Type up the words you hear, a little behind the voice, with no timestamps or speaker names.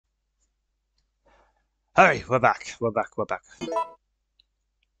Alright, we're back. We're back. We're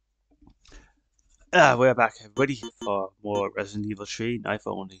back, everybody, for more Resident Evil 3 Knife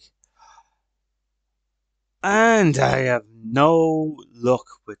Only. And I have no luck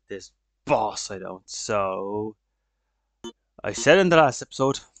with this boss, I don't. So, I said in the last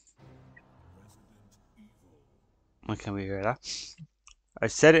episode. Why can't we hear that? I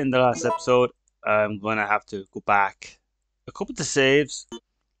said it in the last episode. I'm gonna have to go back a couple of the saves.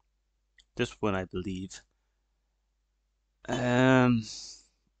 This one, I believe. And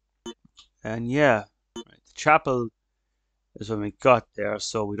yeah, right. The chapel is when we got there,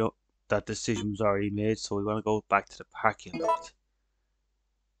 so we don't. That decision was already made, so we want to go back to the parking lot.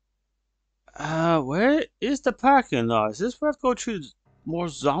 Where is the parking lot? Is this where I have to go through more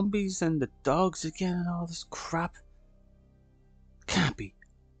zombies and the dogs again and all this crap? Can't be.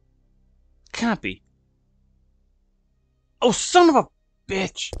 Can't be. Oh, son of a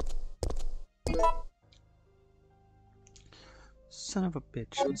bitch! Son of a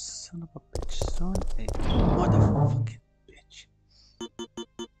bitch. Son of a bitch. Son of a motherfucking bitch.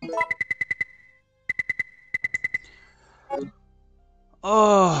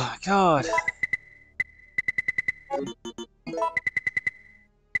 Oh, God.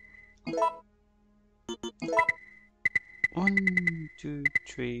 One, two,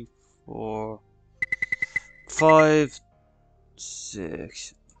 three, 4, 5,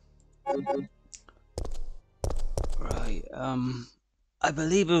 6. Right, I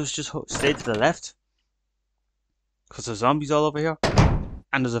believe it was just stay to the left. Because there's zombies all over here.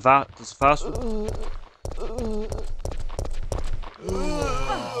 And there's a fast food.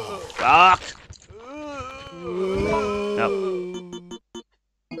 Fuck!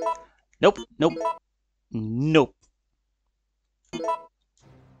 Nope. Nope.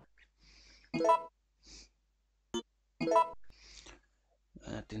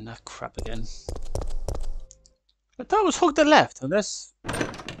 Doing that crap again. I thought it was hook the left, unless...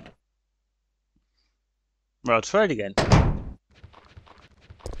 Well, I'll try it again.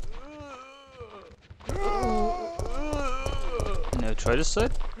 Now try this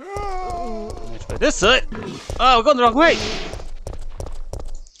side. Now try this side. Oh, we're going the wrong way!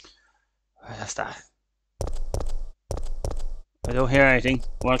 Right, that's that. I don't hear anything.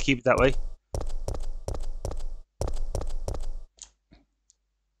 I want to keep it that way.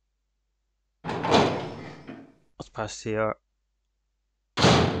 Let's pass here.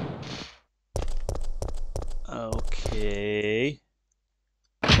 Okay.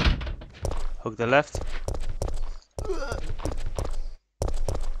 Hook the left.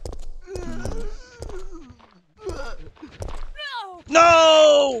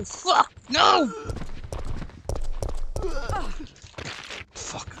 No! Fuck! No!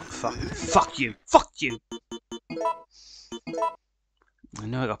 Fuck you! Fuck you! I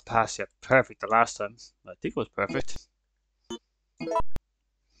know I got past it perfect the last time. I think it was perfect.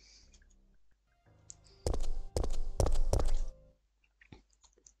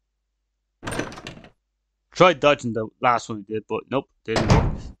 Tried dodging the last one he did, but nope, didn't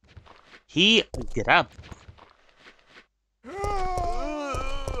work. He grabbed.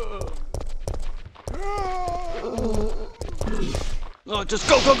 Oh, just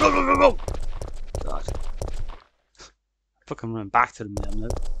go! God. Fucking run back to the man now.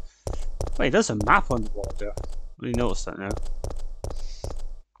 Wait, there's a map on the wall there. I really noticed that now.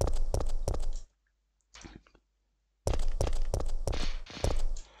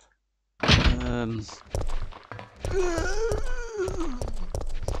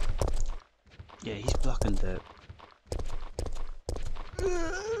 Yeah, he's blocking the...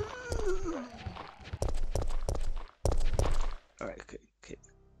 Alright, okay.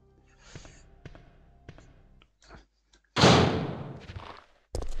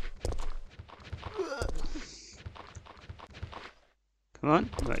 Come on.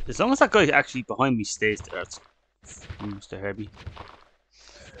 Right, as long as that guy actually behind me stays there, that's Mr. Herbie.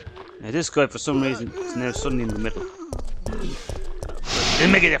 Now this guy, for some reason, is now suddenly in the middle.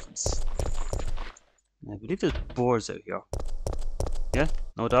 Didn't make a difference. I believe there's boars out here. Yeah?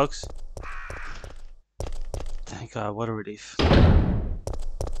 No dogs? Thank God, what a relief.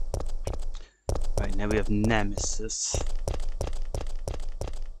 Right, now we have Nemesis.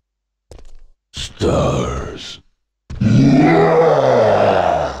 Stars.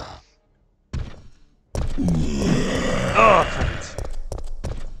 Oh, perfect.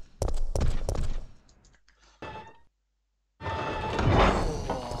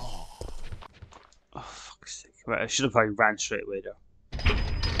 Oh, fuck's sake. Right, I should have probably ran straight away there.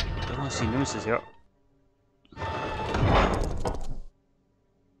 I don't want to see Nemesis here.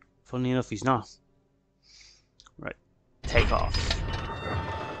 Funnily enough, he's not. Right, take off.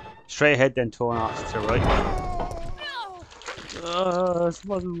 straight ahead, then turn off to the right. No! This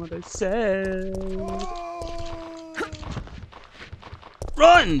wasn't what I said.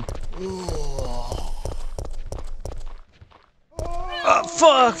 Run! Oh,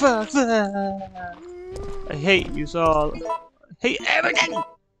 fuck! I hate you all. I hate everything!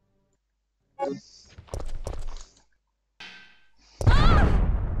 Oh,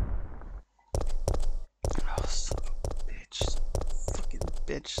 son of a bitch. Fucking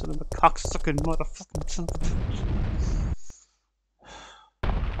bitch. Son of a cocksucking motherfucking son of a bitch.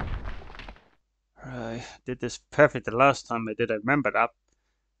 Right. Did this perfect the last time I did. I remember that.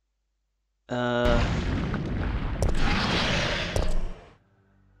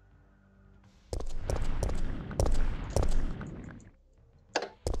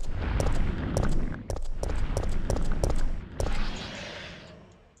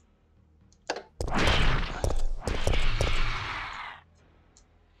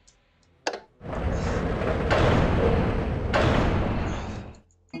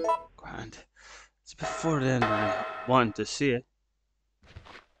 Grand. It's before then I wanted to see it.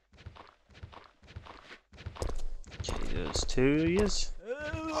 Okay, there's 2 years.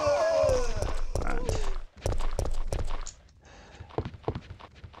 Grand.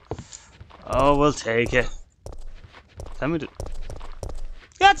 Oh, we'll take it. Tell me to.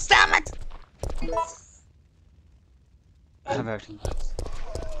 God damn it! I have everything.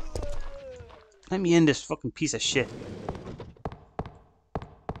 Let me in this fucking piece of shit.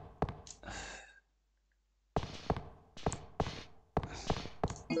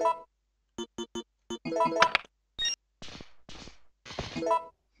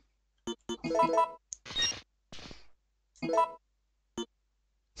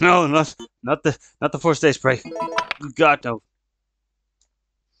 No, not the first aid spray. Good God, no.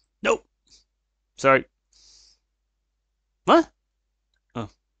 Nope. Sorry. What? Oh,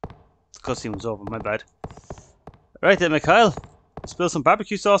 the cutscene was over. My bad. Right then, Mikhail. Spill some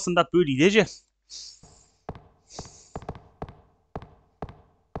barbecue sauce on that booty, did you? It's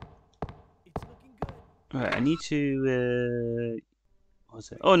looking good. Right, I need to. What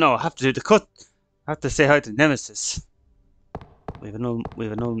was it? Oh no, I have to do the cut. I have to say hi to Nemesis. We have an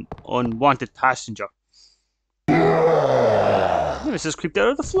unwanted passenger. Nemesis creeped out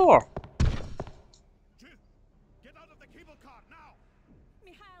of the floor. Jill, get out of the cable car now!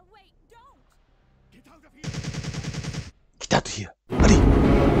 Mikhail, wait, don't! Get out of here! Get out of here. Hurry.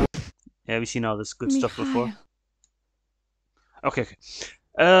 Yeah, we've seen all this good stuff before. Okay.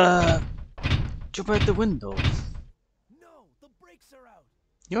 Jump out the window. No, the brakes are out.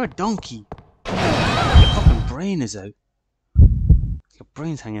 You're a donkey. Your fucking brain is out. Your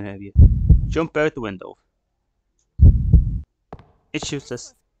brain's hanging out of you. Jump out the window. It shoots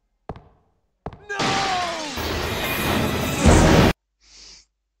us.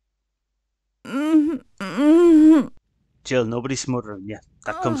 Jill, nobody's smothering you.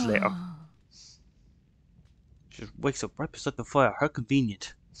 That comes later. She just wakes up right beside the fire. How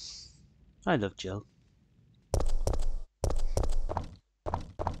convenient. I love Jill.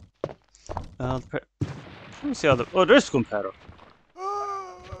 Let me see all the. Oh, there's gunpowder.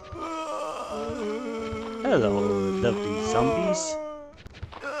 Hello, lovely zombies.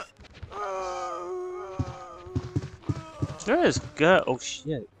 There is good. Oh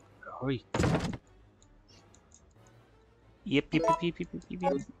shit! Hurry. Yep.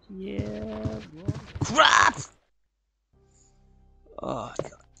 Yeah. Crap! Oh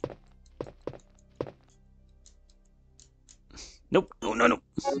god. Nope. No.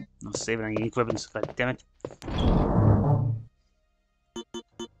 Not saving any equipment. God damn it.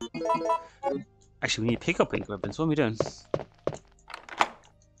 Actually, we need to pick up equipment. What are we doing?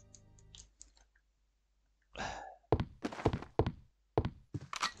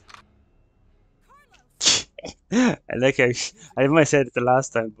 I like how I might have said it the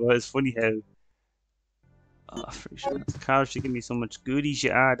last time, but it's funny how. Oh, free shots. Carl should give me so much goodies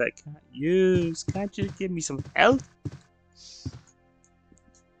you are that I can't use. Can't you give me some help?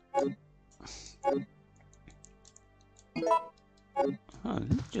 Oh,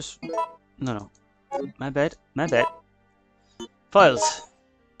 just no. My bad. Files.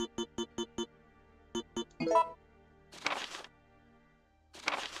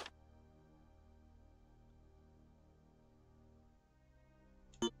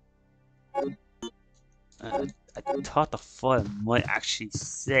 I thought the file might actually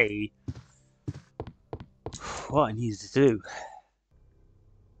say what I needed to do.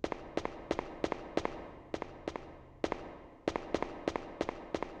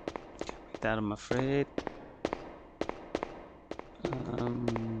 Can't make that, I'm afraid.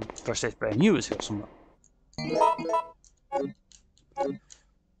 First aid spray. I knew it was here somewhere.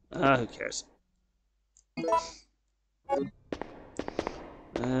 Who cares?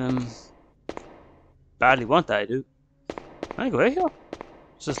 Badly want that, I do. Can I go out here?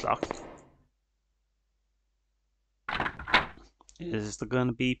 It's just locked. Is there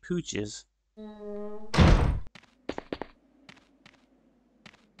gonna be pooches?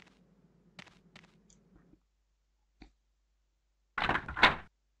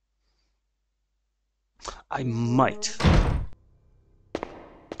 I might.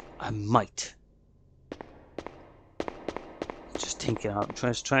 Just thinking out. I'm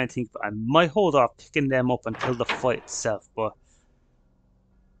trying to think. I might hold off picking them up until the fight itself, but.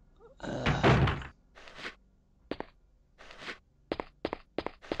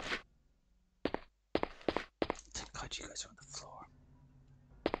 Thank God you guys are on the floor.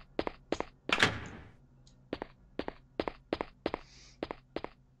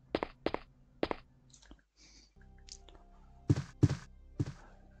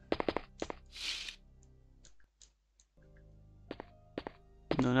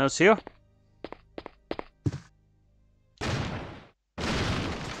 No one else here?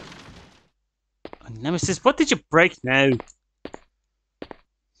 Nemesis, what did you break now? I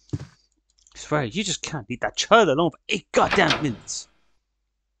swear, you just can't leave that child alone for 8 goddamn minutes.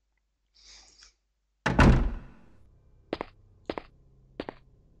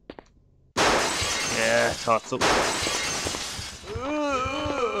 Yeah, I thought so.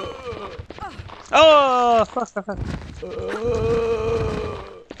 Oh!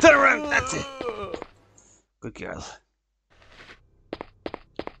 Turn around, that's it. Good girl.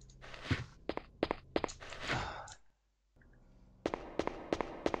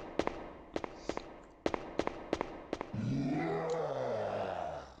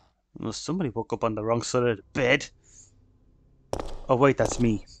 Well, somebody woke up on the wrong side of the bed. Oh wait, that's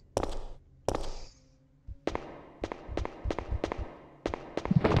me. I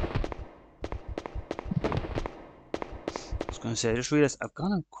was gonna say, I just realized I've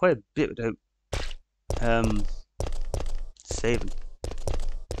gone on quite a bit without saving.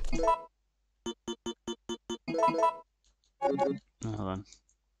 Oh, hold on.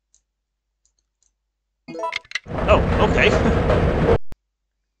 Oh, okay.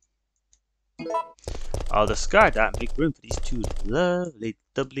 I'll discard that and make room for these two lovely,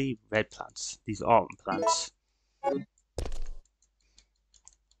 doubly red plants. These autumn plants.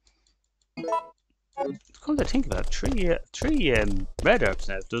 Come to think about it, three red herbs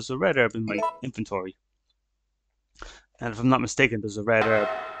now. There's a red herb in my inventory. And if I'm not mistaken, there's a red herb.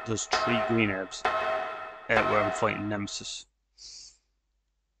 There's 3 green herbs where I'm fighting Nemesis.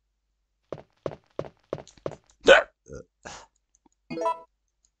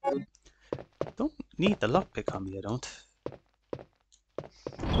 Don't need the lockpick on me, I don't.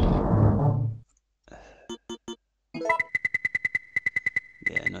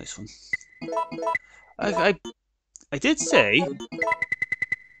 Yeah, nice one. I did say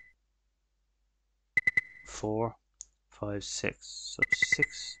 4, 5, 6. So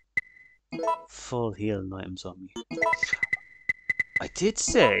 6 full healing items on me. I did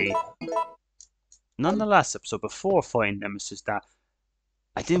say, none the last episode before fighting Nemesis, that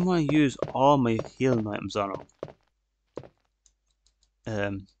I didn't want to use all my healing items on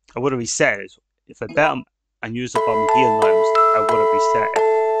him. I would have reset it. If I bet him and used up all my healing items, I would have reset it.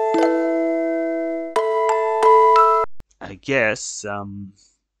 I guess I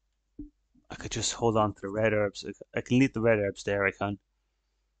could just hold on to the red herbs. I can leave the red herbs there, I can.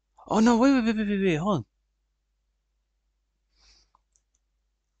 Oh no, wait, hold on.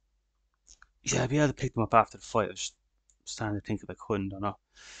 Yeah, I'd be able to pick them up after the fight. I was just starting to think if I couldn't or not.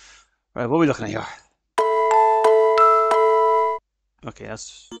 Right, what are we looking at here? Okay,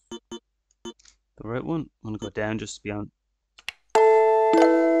 that's the right one. I'm gonna go down just to be on.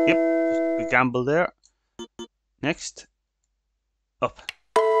 Yep, just a gamble there. Next, up.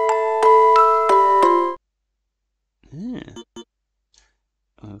 Yeah.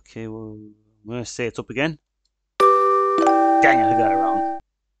 Okay, well, I'm gonna say it's up again. Dang it, I got it wrong.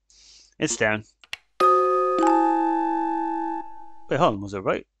 It's down. Wait, hold on, was I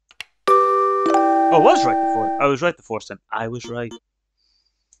right? Oh, I was right before. I was right the first time. I was right.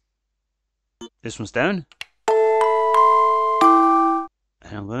 This one's down.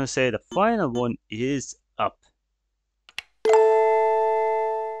 And I'm gonna say the final one is up.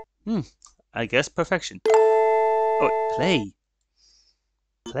 I guess perfection. Oh, play.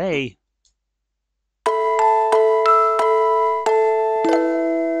 Play.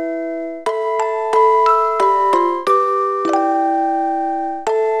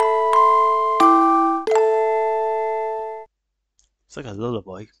 It's like a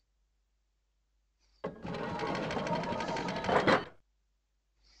lullaby.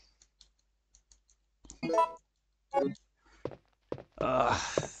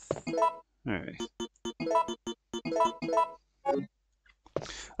 Alright.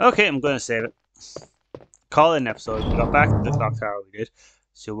 Okay, I'm going to save it. Call it an episode. We got back to the clock tower we did.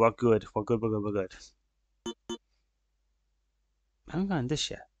 So we're good. We're good, we're good, we're good. I haven't gotten this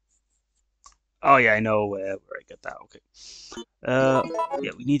yet. Oh yeah, I know where I get that. Okay. Yeah,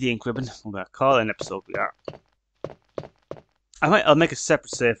 we need the ink ribbon. I'm gonna call it an episode. We are. I'll make a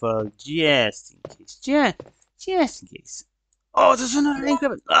separate save file just in case. Just in case. Oh, there's another ink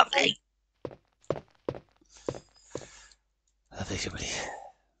ribbon. Lovely. Lovely, everybody.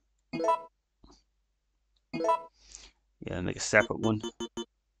 Yeah, I'll make a separate one.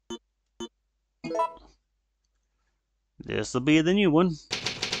 This will be the new one.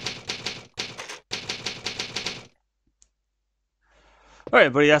 Alright,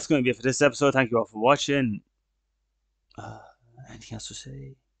 everybody, that's going to be it for this episode. Thank you all for watching. Anything else to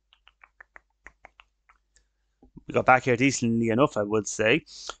say? We got back here decently enough, I would say.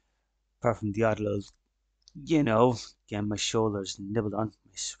 Apart from the odd little, you know, getting my shoulders nibbled on.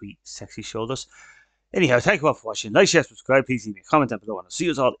 My sweet, sexy shoulders. Anyhow, thank you all for watching. Like, share, subscribe. Please leave me a comment down below. And I'll see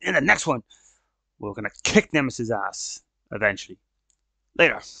you all in the next one. We're going to kick Nemesis' ass eventually.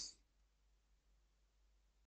 Later.